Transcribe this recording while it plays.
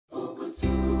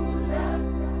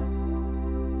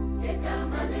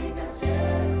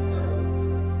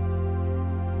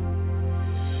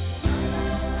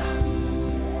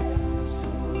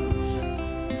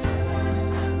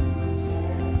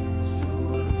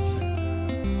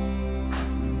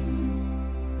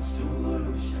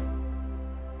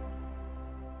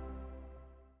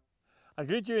I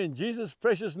greet you in Jesus'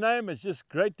 precious name. It's just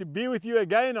great to be with you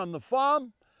again on the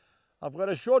farm. I've got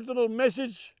a short little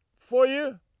message for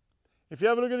you. If you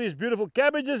have a look at these beautiful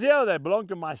cabbages here, they belong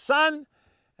to my son,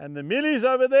 and the millies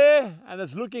over there, and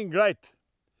it's looking great.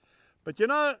 But you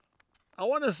know, I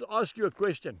want to ask you a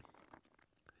question.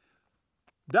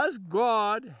 Does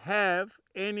God have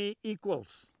any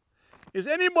equals? Is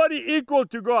anybody equal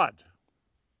to God?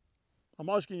 I'm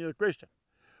asking you the question.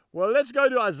 Well, let's go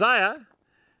to Isaiah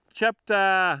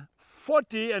chapter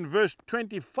 40 and verse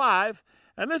 25,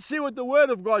 and let's see what the Word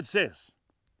of God says.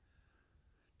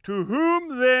 To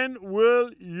whom then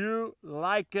will you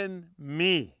liken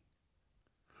me?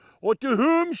 Or to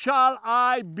whom shall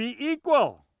I be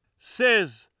equal?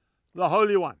 Says the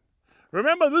Holy One.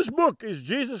 Remember, this book is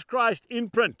Jesus Christ in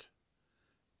print.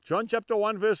 John chapter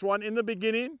 1 verse 1, in the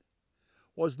beginning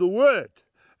was the Word,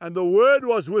 and the Word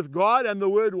was with God, and the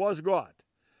Word was God.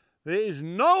 There is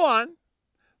no one,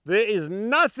 there is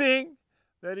nothing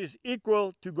that is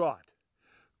equal to God.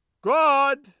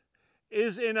 God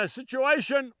is in a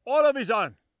situation all of his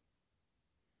own.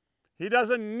 He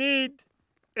doesn't need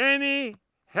any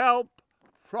help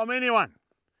from anyone.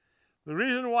 The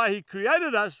reason why he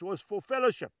created us was for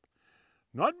fellowship.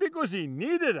 Not because he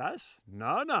needed us,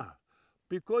 no,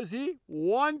 because he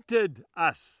wanted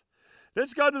us.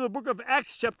 Let's go to the book of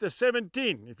Acts chapter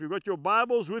 17. If you've got your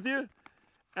Bibles with you,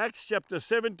 Acts chapter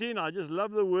 17, I just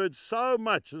love the word so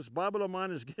much. This Bible of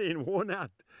mine is getting worn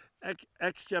out.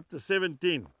 Acts chapter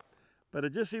 17. But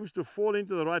it just seems to fall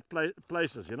into the right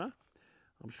places, you know.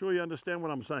 I'm sure you understand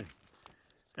what I'm saying.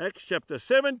 Acts chapter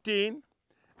 17,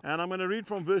 and I'm going to read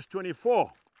from verse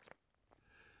 24.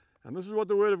 And this is what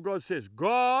the Word of God says.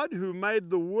 God, who made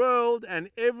the world and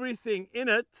everything in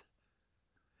it,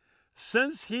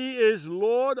 since he is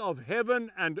Lord of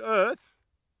heaven and earth,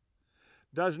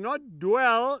 does not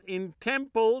dwell in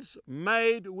temples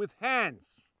made with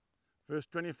hands. Verse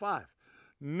 25.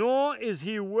 Nor is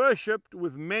he worshipped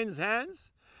with men's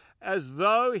hands, as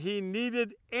though he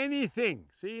needed anything.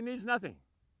 See, he needs nothing.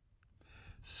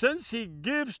 Since he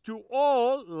gives to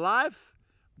all life,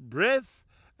 breath,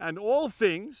 and all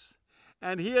things,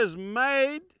 and he has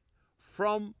made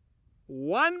from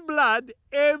one blood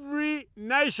every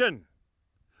nation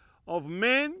of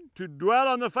men to dwell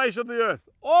on the face of the earth.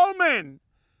 All men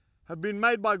have been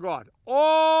made by God.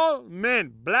 All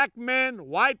men, black men,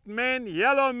 white men,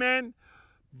 yellow men,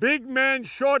 big men,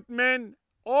 short men,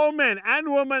 all men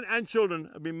and women and children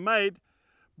have been made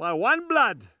by one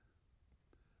blood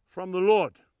from the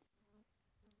Lord,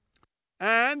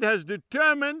 and has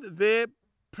determined their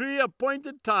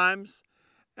pre-appointed times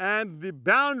and the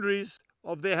boundaries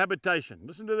of their habitation.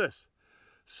 Listen to this.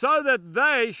 So that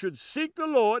they should seek the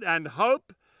Lord and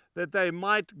hope that they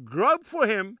might grope for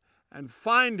him and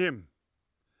find him,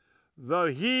 though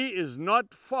he is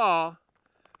not far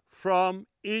from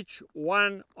each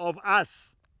one of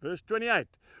us. Verse 28.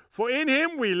 For in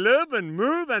him we live and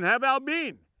move and have our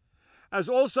being, as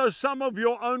also some of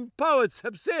your own poets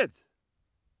have said.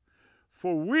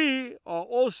 For we are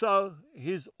also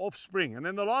his offspring. And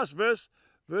then the last verse,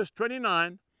 verse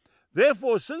 29,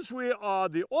 therefore, since we are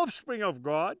the offspring of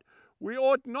God, we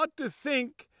ought not to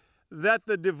think that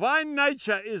the divine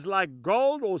nature is like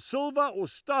gold or silver or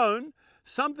stone,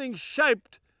 something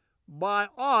shaped by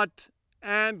art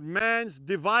and man's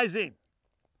devising.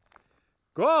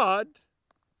 God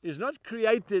is not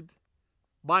created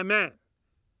by man.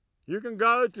 You can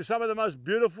go to some of the most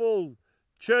beautiful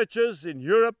churches in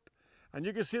Europe, and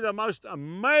you can see the most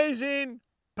amazing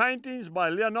paintings by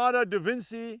Leonardo da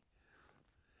Vinci,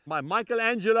 by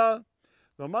Michelangelo,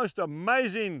 the most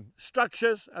amazing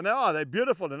structures, and they're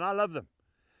beautiful, and I love them.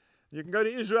 You can go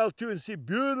to Israel too and see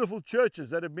beautiful churches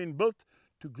that have been built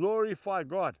to glorify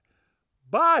God.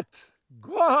 But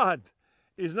God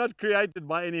is not created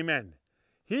by any man.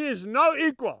 He is no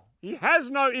equal. He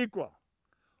has no equal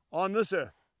on this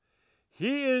earth.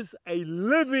 He is a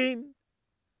living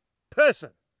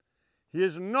person. He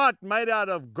is not made out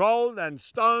of gold and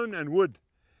stone and wood.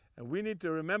 And we need to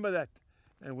remember that.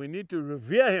 And we need to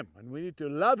revere him. And we need to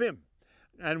love him.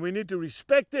 And we need to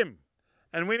respect him.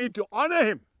 And we need to honor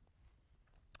him.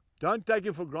 Don't take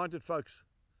him for granted, folks.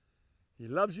 He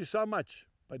loves you so much,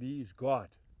 but he is God.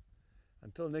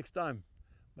 Until next time,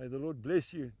 may the Lord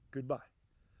bless you. Goodbye.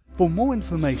 For more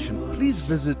information, please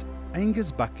visit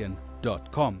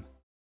angusbuchan.com.